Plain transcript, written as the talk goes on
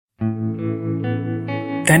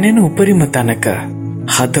දැනෙන උපරිම තැනක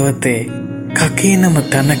හදවතේ කකේනම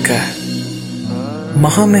තැනක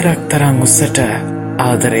මහමෙරක් තරම් උසට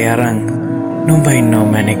ආදරේ අරන් නුඹ ඉන්නෝ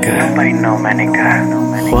මැනික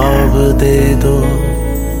ख्वाब दे दो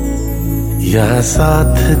या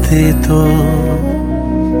साथ दे दो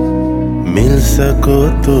मिल सको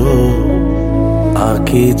तो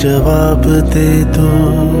आके जवाब दे दो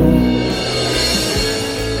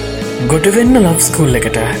ගොඩවෙන්න ලව් ස්කූල්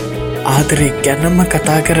එකට ආදරේ ගැනම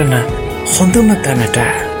කතා කරන හොඳම තැනට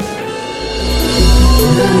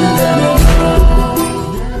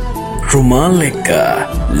රුමාල් එක්ක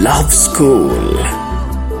ලව් ස්කූල්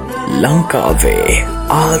ලංකාවේ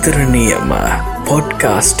ආදරණීයම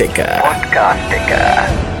පොඩ්කාස්ට් එක